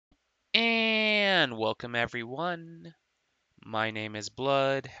And welcome everyone. My name is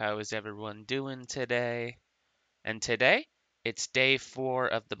Blood. How is everyone doing today? And today, it's day 4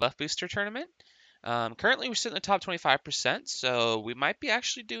 of the Buff Booster tournament. Currently, we're sitting in the top 25%, so we might be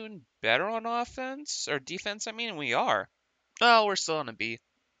actually doing better on offense, or defense, I mean, and we are. Well, we're still on a B.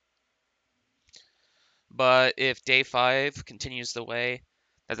 But if day 5 continues the way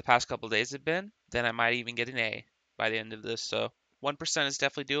that the past couple days have been, then I might even get an A by the end of this. So 1% is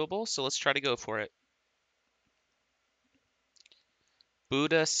definitely doable, so let's try to go for it.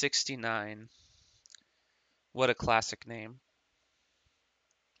 Buddha 69. What a classic name.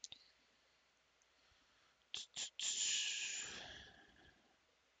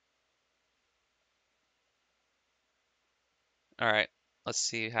 All right, let's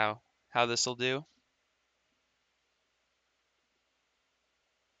see how this will do.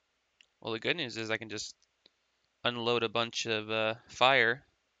 Well, the good news is I can just unload a bunch of fire.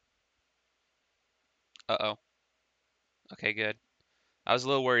 Uh-oh. Okay, good. I was a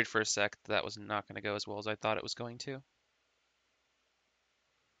little worried for a sec that was not going to go as well as I thought it was going to.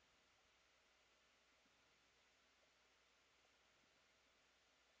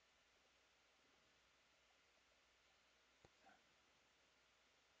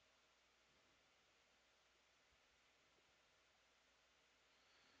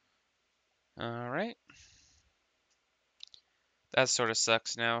 All right. That sort of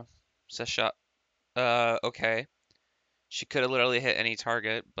sucks now. Sesha. Okay. She could have literally hit any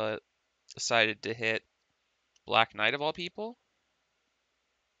target, but decided to hit Black Knight of all people.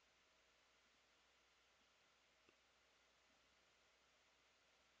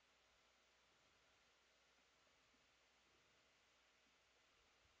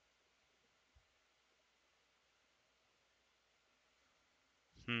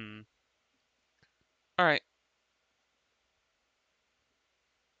 Hmm. All right.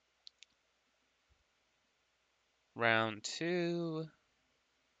 Round 2.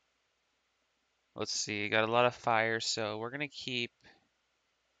 Let's see. Got a lot of fire, so we're gonna keep.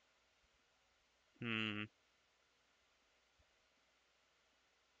 Hmm.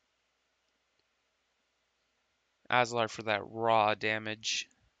 Aslar for that raw damage.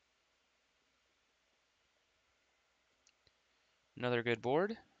 Another good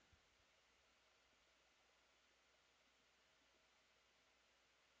board.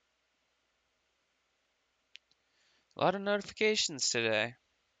 A lot of notifications today.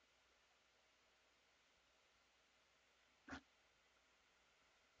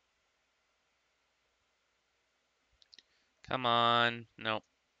 Come on. Nope.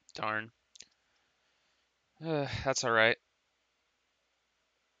 Darn. That's alright.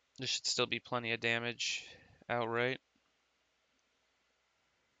 There should still be plenty of damage outright.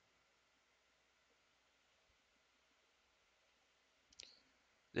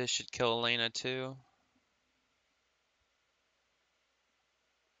 This should kill Elena too.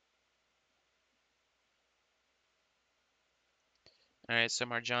 Alright, so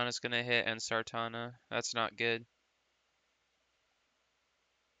Marjana's gonna hit and Sartana. That's not good.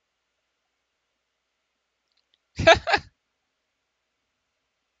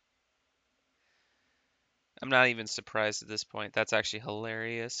 I'm not even surprised at this point. That's actually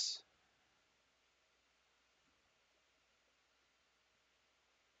hilarious.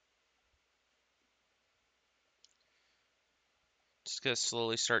 Just gonna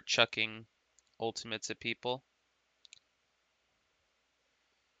slowly start chucking ultimates at people.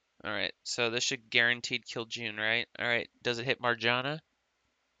 Alright, so this should guaranteed kill June, right? Alright, does it hit Marjana?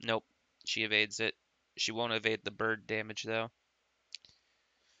 Nope. She evades it. She won't evade the bird damage though.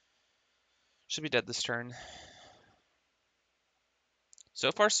 Should be dead this turn.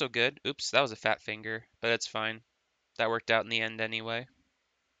 So far so good. Oops, that was a fat finger, but it's fine. That worked out in the end anyway.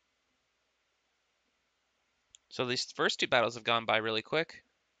 So these first two battles have gone by really quick.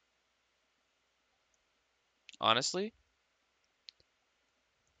 Honestly,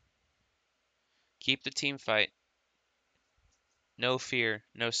 keep the team fight. No fear,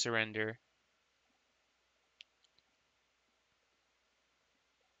 no surrender.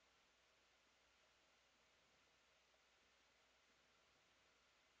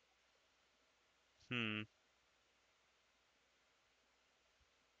 Hmm.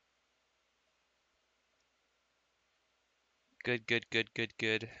 Good, good, good, good,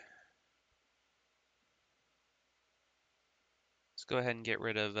 good. Let's go ahead and get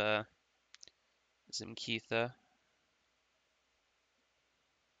rid of Zimkeitha.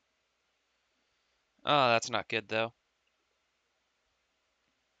 Oh, that's not good though.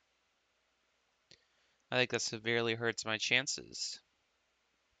 I think that severely hurts my chances.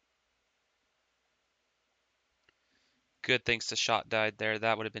 Good things the shot died there.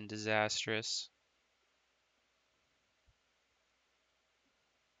 That would have been disastrous.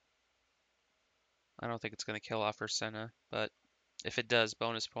 I don't think it's going to kill off Ursenna, but if it does,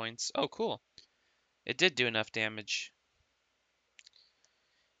 bonus points. Oh, cool. It did do enough damage.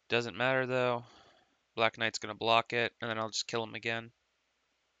 Doesn't matter though. Black Knight's going to block it, and then I'll just kill him again.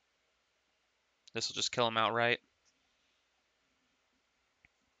 This will just kill him outright.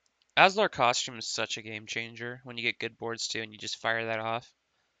 Aslar costume is such a game changer when you get good boards too and you just fire that off.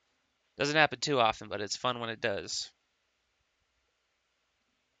 Doesn't happen too often, but it's fun when it does.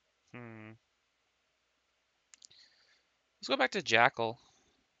 Let's go back to Jackal.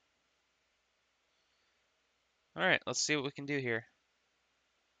 Alright, let's see what we can do here.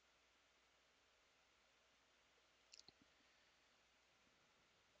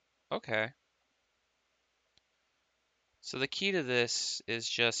 Okay. So the key to this is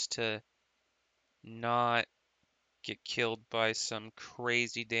just to not get killed by some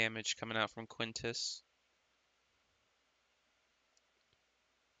crazy damage coming out from Quintus.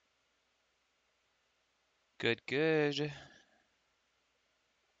 Good, good.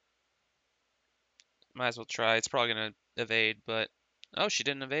 Might as well try. It's probably gonna evade, but... Oh, she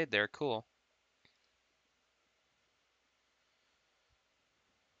didn't evade there. Cool.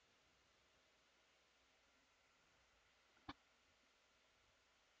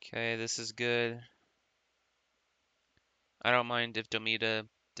 Okay, this is good. I don't mind if Domita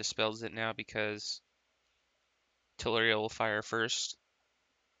dispels it now because Teleria will fire first.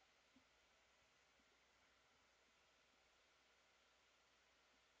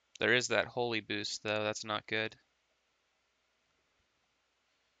 There is that holy boost, though. That's not good.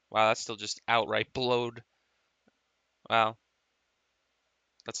 Wow, that's still just outright blowed. Wow,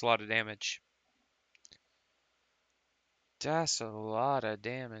 that's a lot of damage. That's a lot of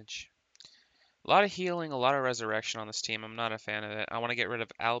damage. A lot of healing, a lot of resurrection on this team. I'm not a fan of it. I want to get rid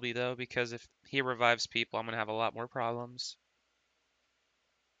of Albie, though, because if he revives people, I'm going to have a lot more problems.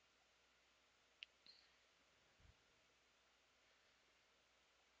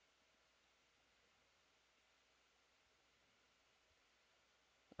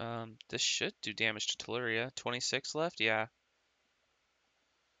 This should do damage to Teleria. 26 left? Yeah.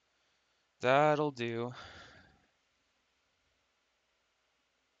 That'll do.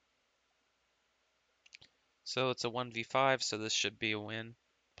 So it's a 1v5, so this should be a win.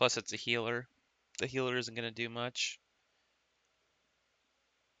 Plus it's a healer. The healer isn't going to do much.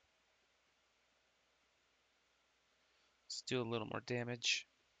 Let's do a little more damage.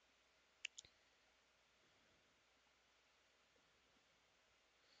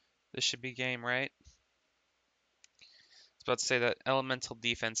 This should be game, right? I was about to say that elemental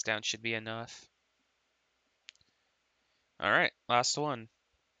defense down should be enough. Alright, last one.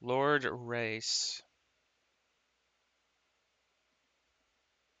 Lord Race.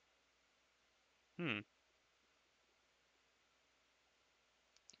 We're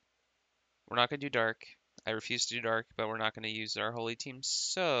not going to do dark. I refuse to do dark, but we're not going to use our holy team,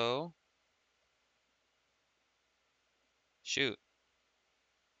 so... Shoot.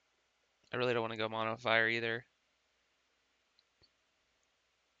 I really don't want to go mono fire either.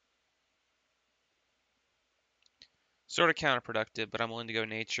 Sort of counterproductive, but I'm willing to go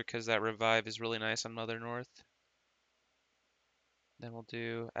nature because that revive is really nice on Mother North. Then we'll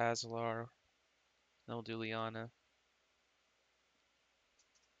do Azlar. Then we'll do Liana.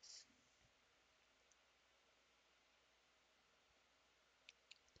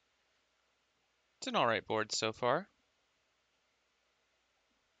 It's an alright board so far.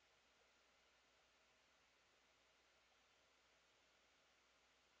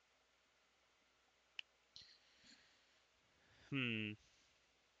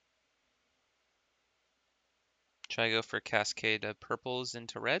 Try to go for a cascade of purples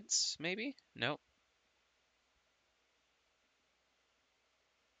into reds, maybe? Nope.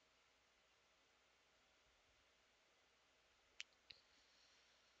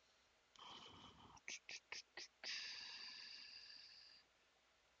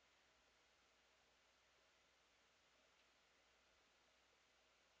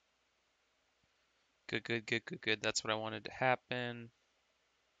 Good, good, good, good, good. That's what I wanted to happen.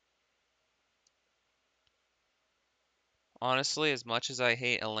 Honestly, as much as I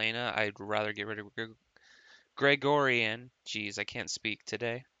hate Elena, I'd rather get rid of Gregorian. Jeez, I can't speak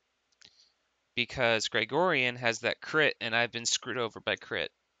today. Because Gregorian has that crit, and I've been screwed over by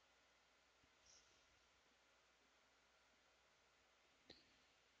crit.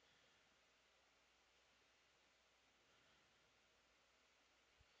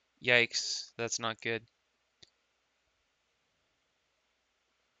 Yikes, that's not good.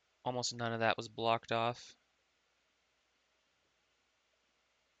 Almost none of that was blocked off.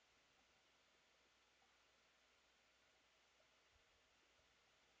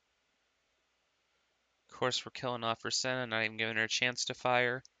 course, we're killing off Ursenna, not even giving her a chance to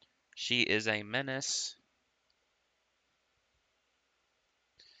fire. She is a menace.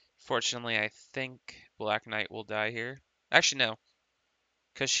 Fortunately, I think Black Knight will die here. Actually, no,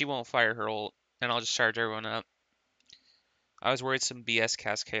 because she won't fire her ult, and I'll just charge everyone up. I was worried some BS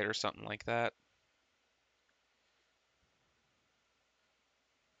Cascade or something like that.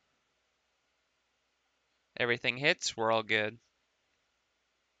 Everything hits, we're all good.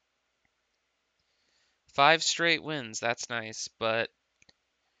 5 straight wins, that's nice, but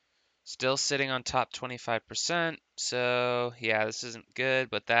still sitting on top 25%. So, yeah, this isn't good,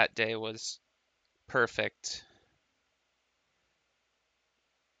 but that day was perfect.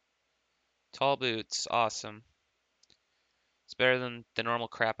 Tall boots, awesome. It's better than the normal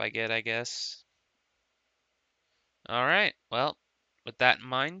crap I get, I guess. Alright, well, with that in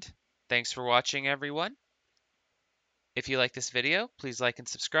mind, thanks for watching, everyone. If you like this video, please like and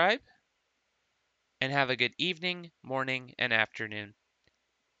subscribe, and have a good evening, morning, and afternoon.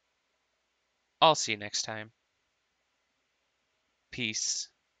 I'll see you next time. Peace.